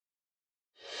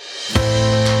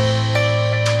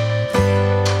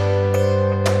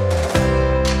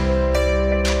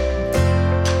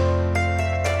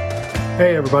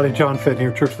Hey everybody, John Fenn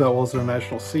here, Church Without Walls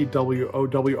International, CWOWI.org.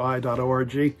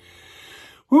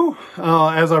 Woo!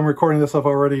 As I'm recording this, I've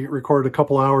already recorded a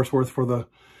couple hours worth for the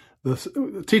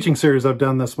teaching series I've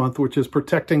done this month, which is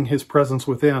Protecting His Presence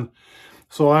Within.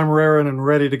 So I'm raring and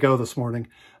ready to go this morning.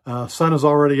 Sun is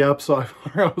already up, so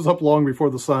I was up long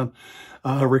before the sun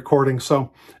recording.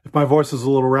 So if my voice is a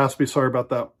little raspy, sorry about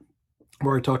that. I've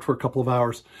already talked for a couple of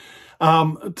hours.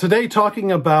 Today,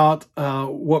 talking about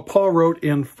what Paul wrote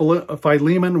in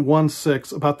Philemon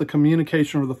 1:6 about the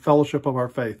communication or the fellowship of our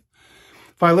faith.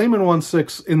 Philemon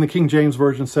 1:6 in the King James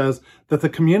Version says that the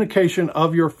communication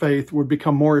of your faith would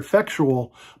become more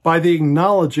effectual by the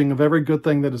acknowledging of every good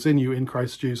thing that is in you in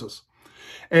Christ Jesus.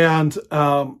 And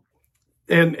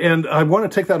I want to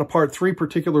take that apart, three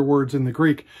particular words in the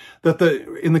Greek, that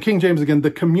in the King James again, the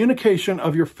communication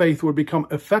of your faith would become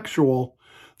effectual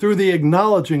through the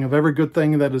acknowledging of every good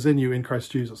thing that is in you in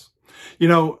Christ Jesus. You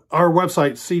know, our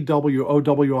website,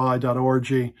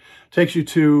 CWOWI.org, takes you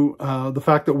to the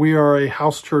fact that we are a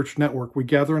house church network. We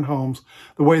gather in homes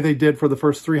the way they did for the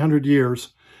first 300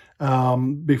 years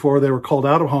before they were called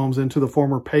out of homes into the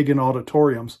former pagan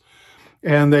auditoriums.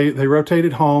 And they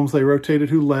rotated homes, they rotated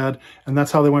who led, and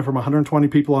that's how they went from 120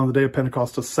 people on the day of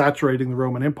Pentecost to saturating the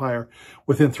Roman Empire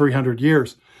within 300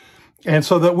 years. And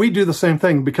so that we do the same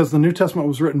thing, because the New Testament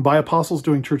was written by apostles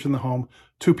doing church in the home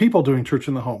to people doing church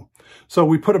in the home. So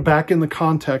we put it back in the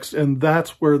context, and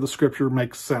that's where the scripture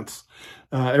makes sense.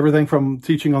 Everything from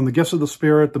teaching on the gifts of the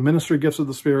Spirit, the ministry gifts of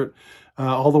the Spirit,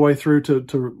 all the way through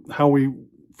to how we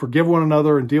forgive one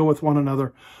another and deal with one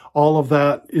another. All of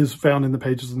that is found in the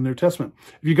pages of the New Testament.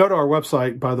 If you go to our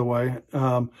website, by the way,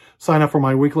 sign up for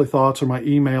my weekly thoughts or my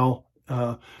email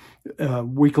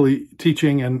weekly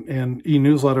teaching and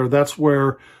e-newsletter. That's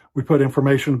where we put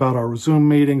information about our Zoom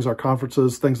meetings, our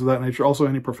conferences, things of that nature. Also,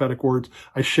 any prophetic words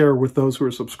I share with those who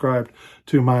are subscribed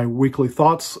to my weekly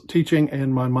thoughts teaching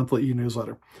and my monthly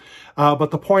e-newsletter. But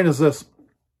the point is this,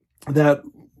 that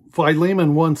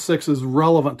Philemon 1:6 is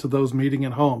relevant to those meeting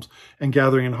in homes and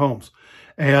gathering in homes.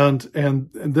 And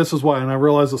this is why, and I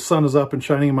realize the sun is up and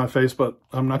shining in my face, but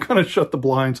I'm not going to shut the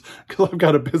blinds because I've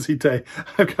got a busy day.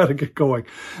 I've got to get going.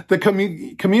 The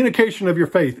communication of your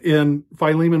faith in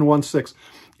Philemon 1:6,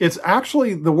 it's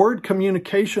actually, the word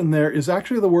communication there is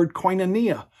actually the word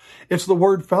koinonia. It's the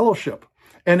word fellowship,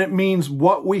 and it means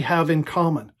what we have in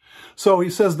common. So he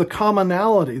says the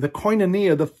commonality, the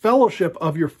koinonia, the fellowship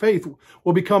of your faith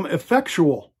will become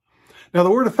effectual. Now, the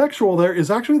word effectual there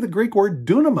is actually the Greek word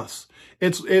dunamis.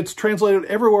 It's translated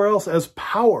everywhere else as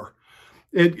power.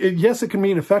 Yes, it can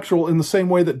mean effectual in the same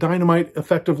way that dynamite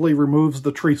effectively removes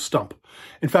the tree stump.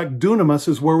 In fact, dunamis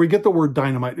is where we get the word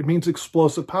dynamite. It means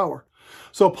explosive power.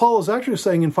 So Paul is actually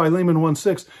saying in Philemon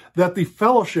 1:6 that the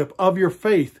fellowship of your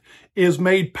faith is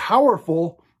made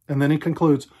powerful, and then he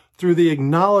concludes, through the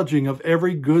acknowledging of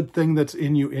every good thing that's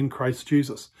in you in Christ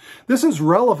Jesus. This is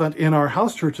relevant in our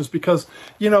house churches because,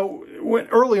 you know,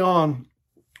 early on,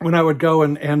 when I would go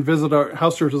and visit our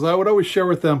house churches, I would always share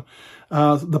with them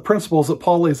the principles that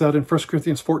Paul lays out in 1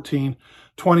 Corinthians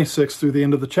 14:26 through the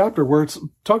end of the chapter, where it's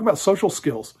talking about social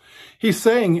skills. He's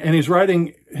saying, and he's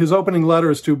writing his opening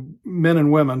letters to men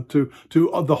and women, to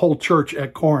the whole church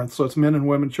at Corinth. So it's men and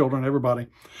women, children, everybody.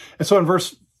 And so in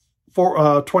verse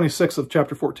 26 of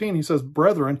chapter 14, he says,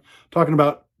 brethren, talking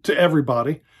about to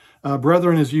everybody.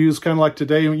 Brethren is used kind of like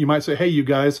today. You might say, hey, you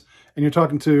guys, and you're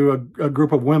talking to a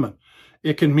group of women.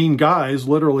 It can mean guys,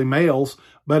 literally males,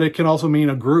 but it can also mean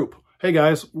a group. Hey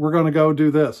guys, we're going to go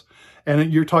do this.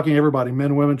 And you're talking everybody,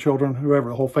 men, women, children, whoever,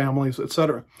 the whole families,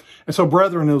 etc. And so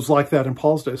brethren is like that in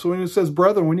Paul's day. So when it says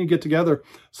brethren, when you get together,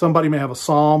 somebody may have a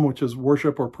psalm, which is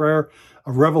worship or prayer,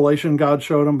 a revelation God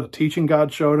showed them, a teaching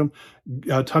God showed them,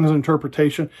 tongues of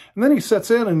interpretation. And then he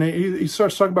sets in and he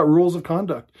starts talking about rules of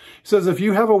conduct. He says, if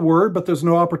you have a word, but there's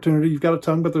no opportunity, you've got a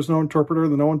tongue, but there's no interpreter,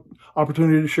 there's no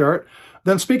opportunity to share it,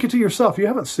 then speak it to yourself. You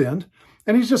haven't sinned.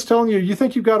 And he's just telling you, you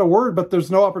think you've got a word, but there's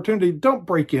no opportunity. Don't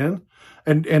break in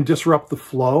and disrupt the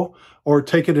flow or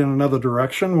take it in another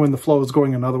direction when the flow is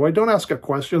going another way. Don't ask a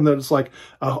question that is like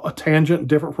a tangent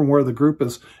different from where the group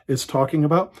is talking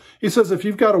about. He says, if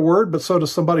you've got a word, but so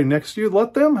does somebody next to you,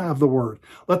 let them have the word.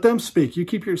 Let them speak. You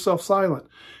keep yourself silent.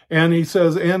 And he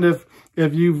says, and if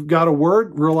you've got a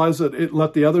word, realize that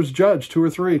let the others judge, 2 or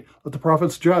 3. Let the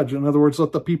prophets judge. In other words,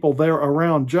 let the people there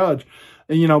around judge.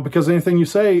 And, because anything you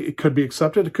say, it could be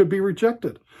accepted, it could be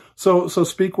rejected. So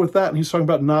speak with that. And he's talking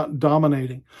about not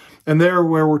dominating. And there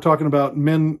where we're talking about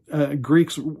men,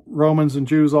 Greeks, Romans, and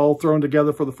Jews all thrown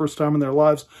together for the first time in their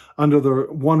lives under the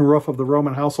one roof of the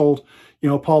Roman household,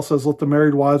 Paul says, let the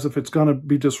married wives, if it's going to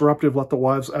be disruptive, let the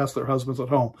wives ask their husbands at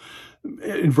home.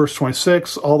 In verse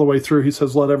 26, all the way through, he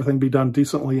says, let everything be done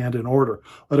decently and in order.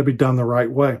 Let it be done the right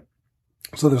way.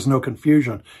 So there's no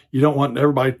confusion. You don't want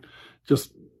everybody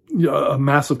just a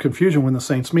massive confusion when the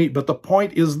saints meet. But the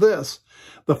point is this.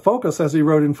 The focus, as he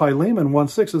wrote in Philemon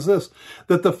 1:6, is this,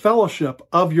 that the fellowship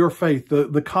of your faith,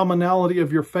 the commonality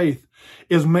of your faith,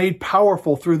 is made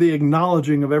powerful through the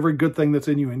acknowledging of every good thing that's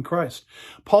in you in Christ.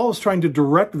 Paul is trying to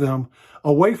direct them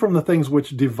away from the things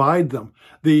which divide them,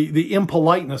 the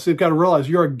impoliteness. You've got to realize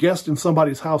you're a guest in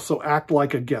somebody's house, so act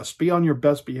like a guest. Be on your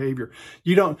best behavior.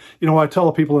 You don't, I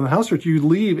tell people in the house church, you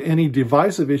leave any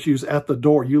divisive issues at the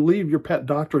door. You leave your pet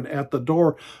doctrine at the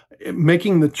door,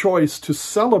 making the choice to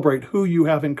celebrate who you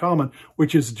have in common,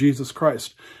 which is Jesus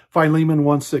Christ. Philemon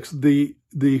 1:6,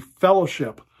 the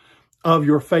fellowship of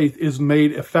your faith is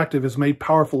made effective, is made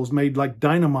powerful, is made like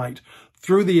dynamite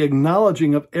through the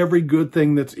acknowledging of every good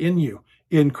thing that's in you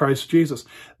in Christ Jesus.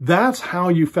 That's how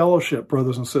you fellowship,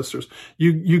 brothers and sisters.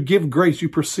 You give grace, you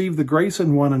perceive the grace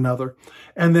in one another,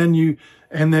 and then you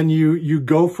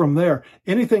go from there.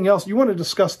 Anything else, you want to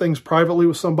discuss things privately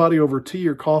with somebody over tea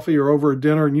or coffee or over a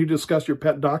dinner, and you discuss your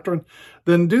pet doctrine,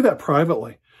 then do that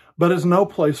privately. But it's no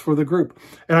place for the group.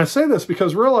 And I say this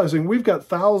because realizing we've got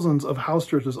thousands of house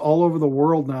churches all over the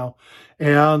world now.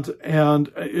 And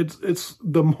it's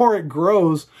the more it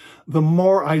grows, the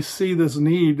more I see this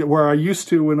need, where I used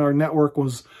to, when our network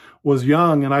was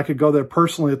young and I could go there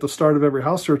personally at the start of every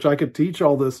house church, I could teach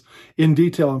all this in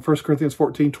detail in 1 Corinthians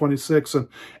 14:26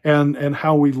 and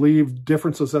how we leave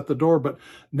differences at the door. But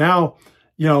now,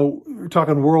 we're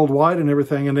talking worldwide and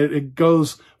everything, and it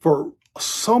goes for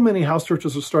so many house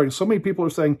churches are starting. So many people are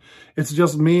saying, it's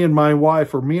just me and my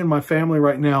wife or me and my family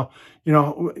right now.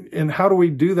 And how do we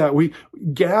do that? We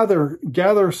gather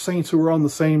saints who are on the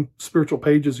same spiritual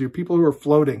page as you, people who are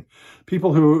floating,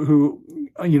 people who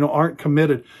aren't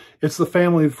committed. It's the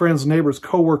family, friends, neighbors,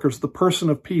 coworkers, the person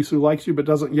of peace who likes you but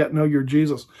doesn't yet know you're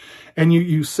Jesus. And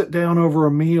you sit down over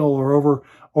a meal or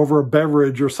over a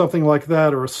beverage or something like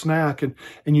that, or a snack, and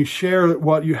you share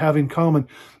what you have in common.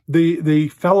 The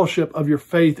fellowship of your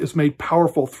faith is made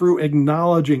powerful through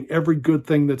acknowledging every good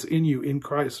thing that's in you in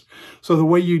Christ. So the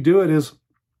way you do it is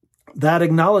that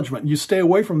acknowledgement. You stay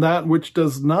away from that which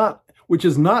is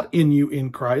not in you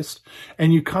in Christ,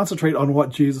 and you concentrate on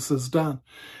what Jesus has done.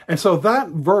 And so that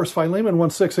verse, Philemon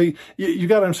 1:6, you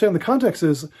got to understand the context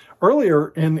is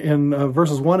earlier in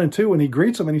verses 1 and 2 when he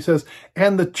greets them and he says,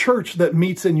 and the church that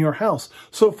meets in your house.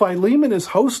 So Philemon is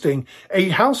hosting a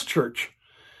house church.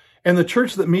 And the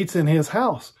church that meets in his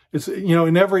house, it's, in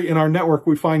our network,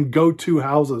 we find go-to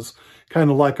houses,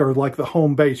 kind of like the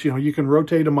home base. You can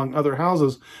rotate among other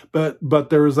houses, but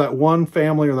there is that one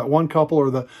family or that one couple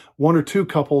or the one or two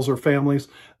couples or families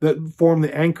that form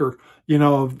the anchor.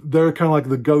 They're kind of like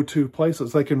the go-to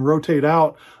places. They can rotate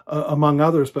out among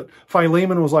others. But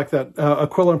Philemon was like that.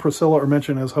 Aquila and Priscilla are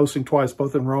mentioned as hosting twice,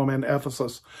 both in Rome and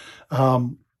Ephesus.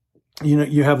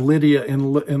 You have Lydia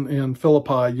in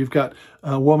Philippi. You've got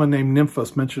a woman named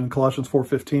Nymphas mentioned in Colossians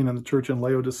 4:15 in the church in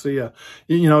Laodicea.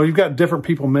 You've got different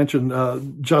people mentioned,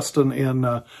 Jason in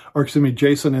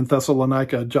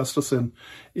Thessalonica, Justus in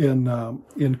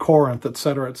Corinth, et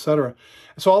cetera, et cetera.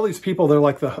 So all these people, they're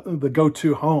like the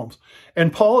go-to homes.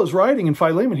 And Paul is writing in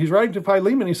Philemon. He's writing to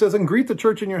Philemon. He says, and greet the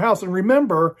church in your house. And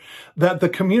remember that the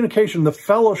communication, the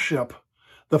fellowship,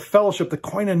 the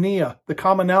koinonia, the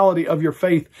commonality of your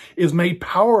faith is made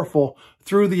powerful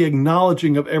through the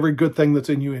acknowledging of every good thing that's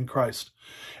in you in Christ.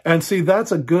 And see,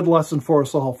 that's a good lesson for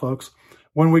us all, folks.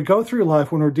 When we go through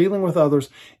life, when we're dealing with others,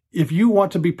 if you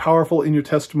want to be powerful in your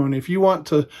testimony, if you want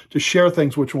to share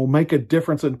things which will make a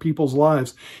difference in people's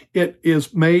lives, it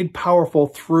is made powerful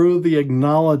through the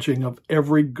acknowledging of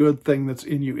every good thing that's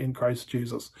in you in Christ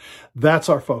Jesus. That's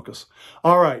our focus.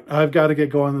 All right, I've got to get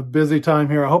going. A busy time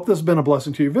here. I hope this has been a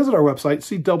blessing to you. Visit our website,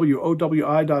 cwowi.org.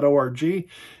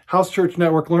 House Church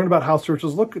Network. Learn about house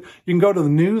churches. Look, you can go to the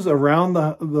news around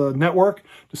the network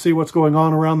to see what's going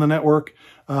on around the network,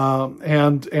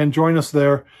 and join us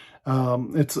there.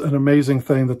 It's an amazing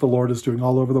thing that the Lord is doing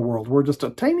all over the world. We're just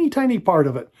a tiny, tiny part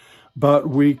of it, but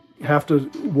we have to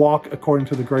walk according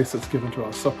to the grace that's given to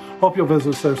us. So hope you'll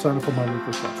visit us there. Sign up for my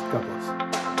weekly class. God bless.